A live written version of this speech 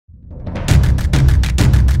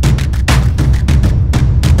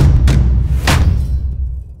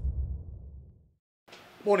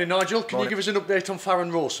Morning, Nigel. Can Morning. you give us an update on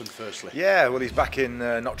Farron Rawson firstly? Yeah, well, he's back in,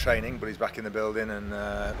 not training, but he's back in the building and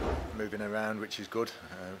moving around, which is good,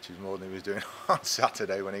 which is more than he was doing on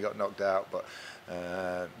Saturday when he got knocked out, but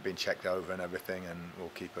being checked over and everything, and we'll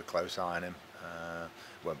keep a close eye on him.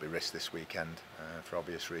 Won't be risked this weekend for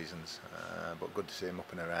obvious reasons, but good to see him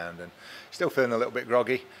up and around, and still feeling a little bit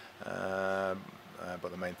groggy,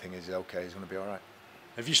 but the main thing is he's okay, he's going to be all right.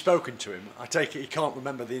 Have you spoken to him? I take it he can't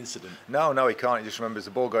remember the incident. No, he can't. He just remembers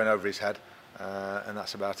the ball going over his head, and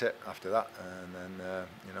that's about it after that. And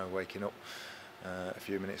then, waking up a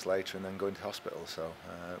few minutes later and then going to hospital. So,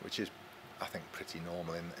 which is, I think, pretty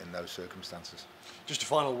normal in those circumstances. Just a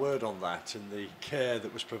final word on that and the care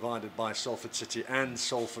that was provided by Salford City and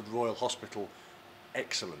Salford Royal Hospital.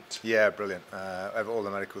 Excellent. Yeah, brilliant. All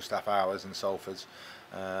the medical staff, ours and Salford's,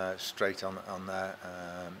 straight on there.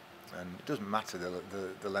 And it doesn't matter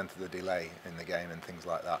the length of the delay in the game and things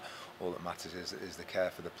like that. All that matters is the care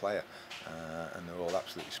for the player, and they're all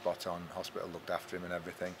absolutely spot on. Hospital looked after him and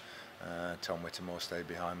everything. Tom Whittemore stayed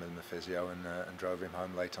behind with him, the physio, and drove him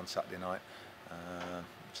home late on Saturday night.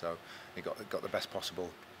 So he got the best possible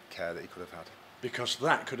care that he could have had. Because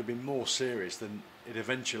that could have been more serious than it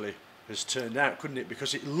eventually has turned out, couldn't it?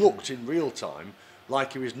 Because it looked in real time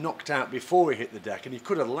like he was knocked out before he hit the deck, and he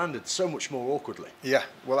could have landed so much more awkwardly. Yeah,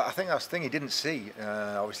 well, I think that's the thing he didn't see.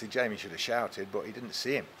 Obviously, Jamie should have shouted, but he didn't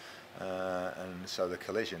see him. And so the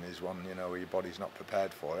collision is one, where your body's not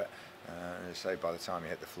prepared for it. And as I say, by the time he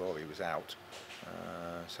hit the floor, he was out.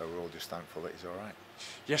 So we're all just thankful that he's all right.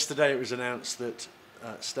 Yesterday, it was announced that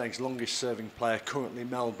Staig's longest-serving player, currently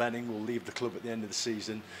Mel Benning, will leave the club at the end of the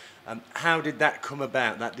season. How did that come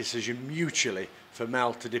about, that decision mutually for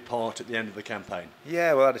Mal to depart at the end of the campaign?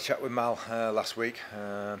 Yeah, well, I had a chat with Mal last week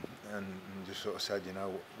and just sort of said,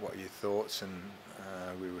 what are your thoughts? And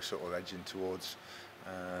we were sort of edging towards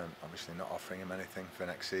obviously not offering him anything for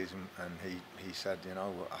next season. And he said,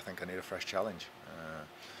 I think I need a fresh challenge.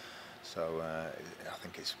 So I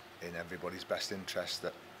think it's in everybody's best interest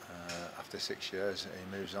that after 6 years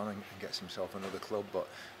he moves on and gets himself another club, but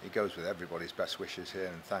he goes with everybody's best wishes here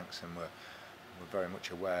and thanks, and we're very much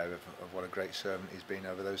aware of what a great servant he's been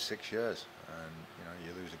over those 6 years. And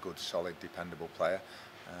you lose a good, solid, dependable player,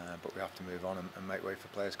 but we have to move on and make way for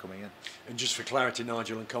players coming in. And just for clarity,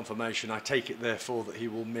 Nigel, and confirmation, I take it therefore that he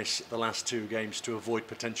will miss the last 2 games to avoid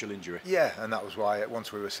potential injury. Yeah, and that was why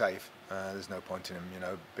once we were safe, there's no point in him,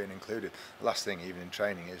 being included. The last thing, even in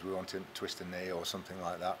training, is we want to twist a knee or something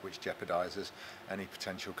like that, which jeopardises any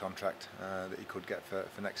potential contract that he could get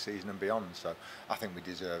for next season and beyond. So I think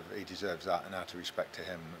he deserves that, and out of respect to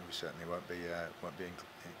him, we certainly won't be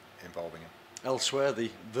involving him. Elsewhere,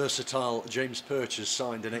 the versatile James Perch has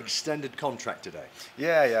signed an extended contract today.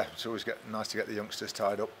 Yeah, it's always nice to get the youngsters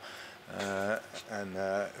tied up and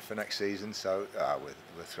for next season. So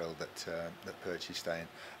we're thrilled that Perch is staying.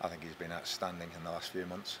 I think he's been outstanding in the last few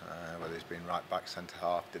months, whether he's been right back, centre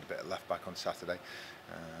half, did a bit of left back on Saturday.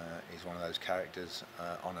 He's one of those characters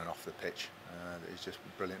on and off the pitch that is just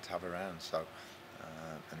brilliant to have around. So.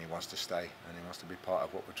 And he wants to stay, and he wants to be part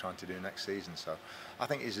of what we're trying to do next season. So I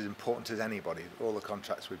think he's as important as anybody. All the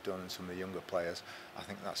contracts we've done and some of the younger players, I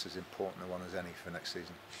think that's as important a one as any for next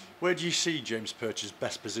season. Where do you see James Perch's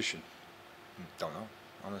best position? Don't know,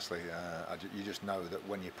 honestly. You just know that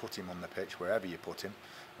when you put him on the pitch, wherever you put him,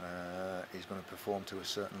 he's going to perform to a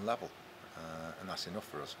certain level, and that's enough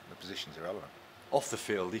for us. The position's irrelevant. Off the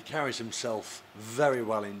field, he carries himself very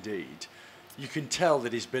well indeed. You can tell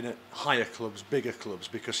that he's been at higher clubs, bigger clubs,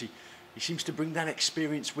 because he seems to bring that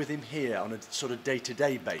experience with him here on a sort of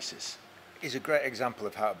day-to-day basis. He's a great example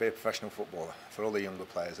of how to be a professional footballer for all the younger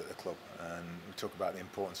players at the club. And we talk about the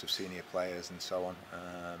importance of senior players and so on.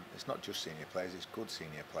 It's not just senior players, it's good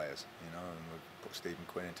senior players, and we've put Stephen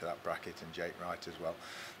Quinn into that bracket and Jake Wright as well.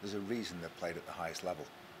 There's a reason they've played at the highest level,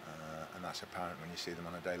 and that's apparent when you see them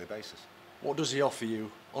on a daily basis. What does he offer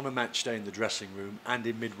you on a match day in the dressing room and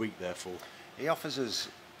in midweek therefore? He offers us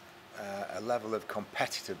a level of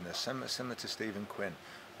competitiveness similar to Stephen Quinn,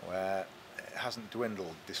 where it hasn't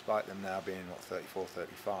dwindled despite them now being 34,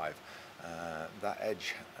 35. That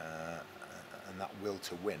edge and that will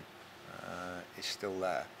to win is still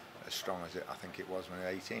there, as strong as I think it was when we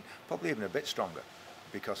were 18. Probably even a bit stronger,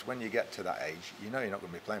 because when you get to that age, you're not going to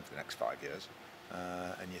be playing for the next 5 years.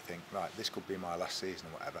 And you think, right, this could be my last season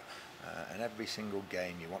or whatever. And every single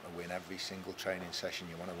game you want to win, every single training session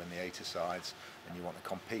you want to win the 8-a-sides, and you want to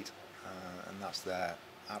compete. And that's there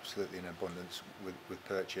absolutely in abundance with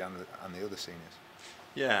Perchy and the other seniors.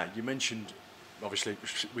 Yeah, you mentioned, obviously,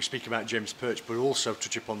 we speak about James Perch, but also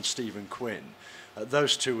touch upon Stephen Quinn.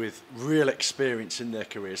 Those two with real experience in their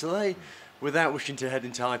careers. Are they, without wishing to head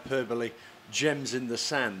into hyperbole, gems in the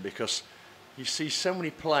sand, because you see so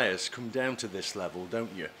many players come down to this level,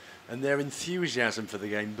 don't you? And their enthusiasm for the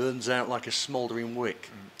game burns out like a smouldering wick.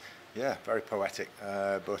 Yeah, very poetic.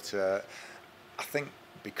 But I think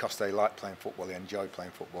because they like playing football, they enjoy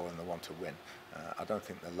playing football and they want to win. I don't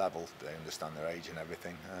think the level, they understand their age and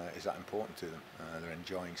everything, is that important to them. They're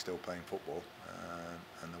enjoying still playing football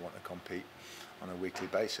and they want to compete on a weekly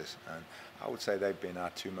basis. And I would say they've been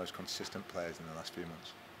our two most consistent players in the last few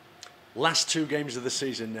months. Last 2 games of the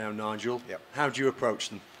season now, Nigel. Yep. How do you approach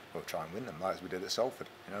them? We'll try and win them, like as we did at Salford.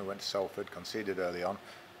 You know, we went to Salford, conceded early on,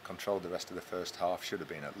 controlled the rest of the first half, should have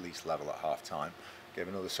been at least level at half time, gave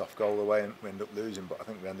another soft goal away and we ended up losing, but I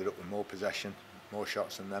think we ended up with more possession, more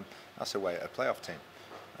shots than them. That's the way at a playoff team.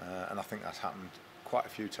 And I think that's happened quite a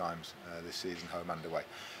few times this season, home and away.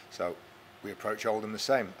 So we approach Oldham the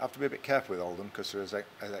same. I have to be a bit careful with Oldham because they're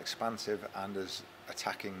as expansive and as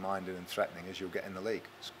attacking minded and threatening as you'll get in the league.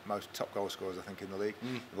 Most top goal scorers I think in the league.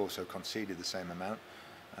 They've also conceded the same amount.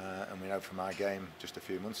 And we know from our game just a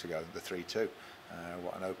few months ago, the 3-2,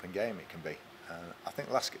 what an open game it can be. I think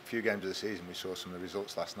the last few games of the season we saw some of the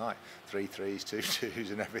results last night, 3-3s,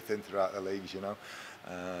 2-2s and everything throughout the leagues, you know.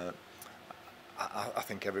 I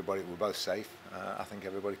think everybody, we're both safe, I think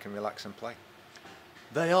everybody can relax and play.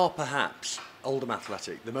 They are perhaps, Oldham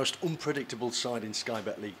Athletic, the most unpredictable side in Sky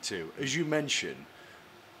Bet League 2. As you mentioned,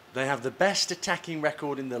 they have the best attacking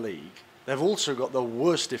record in the league. They've also got the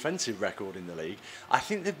worst defensive record in the league. I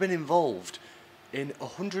think they've been involved in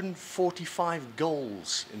 145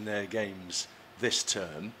 goals in their games this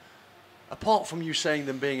term. Apart from you saying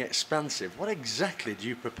them being expansive, what exactly do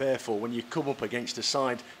you prepare for when you come up against a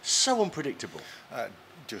side so unpredictable?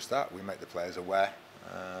 Just that, we make the players aware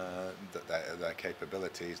that their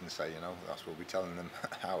capabilities and say, you know, that's what we're telling them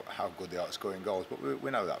how good they are at scoring goals. But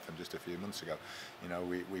we know that from just a few months ago. You know,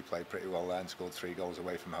 we played pretty well there and scored 3 goals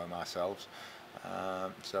away from home ourselves.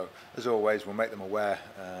 So as always, we'll make them aware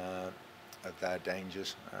of their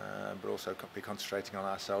dangers, but also be concentrating on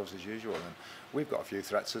ourselves as usual. And we've got a few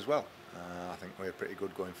threats as well. I think we're pretty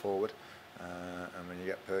good going forward. And when you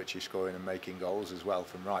get Perchy scoring and making goals as well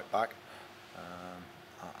from right back,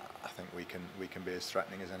 I think we can be as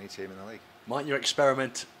threatening as any team in the league. Might you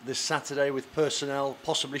experiment this Saturday with personnel,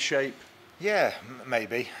 possibly shape? Yeah,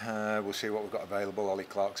 maybe. We'll see what we've got available. Ollie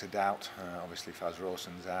Clark's a doubt. Obviously Faz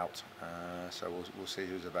Rawson's out. So we'll see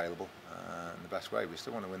who's available. In the best way, we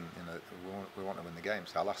still want to win. You know, we want to win the game.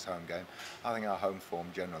 It's our last home game. I think our home form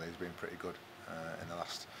generally has been pretty good in the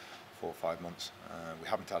last 4 or 5 months. We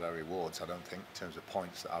haven't had our rewards, I don't think, in terms of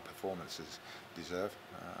points that our performances deserve.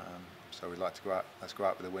 So we'd like to go out. Let's go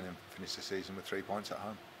out with a win and finish the season with 3 points at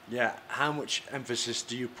home. Yeah, how much emphasis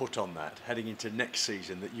do you put on that heading into next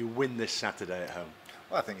season, that you win this Saturday at home?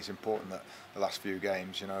 Well, I think it's important that the last few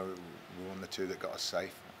games, you know, we won the 2 that got us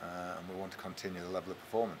safe, and we want to continue the level of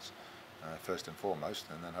performance first and foremost,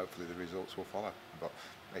 and then hopefully the results will follow. But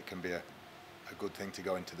it can be a good thing to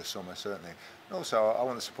go into the summer, certainly. And also, I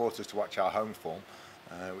want the supporters to watch our home form,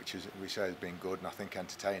 which is, we say has been good and I think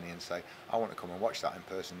entertaining, and say, I want to come and watch that in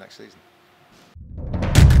person next season.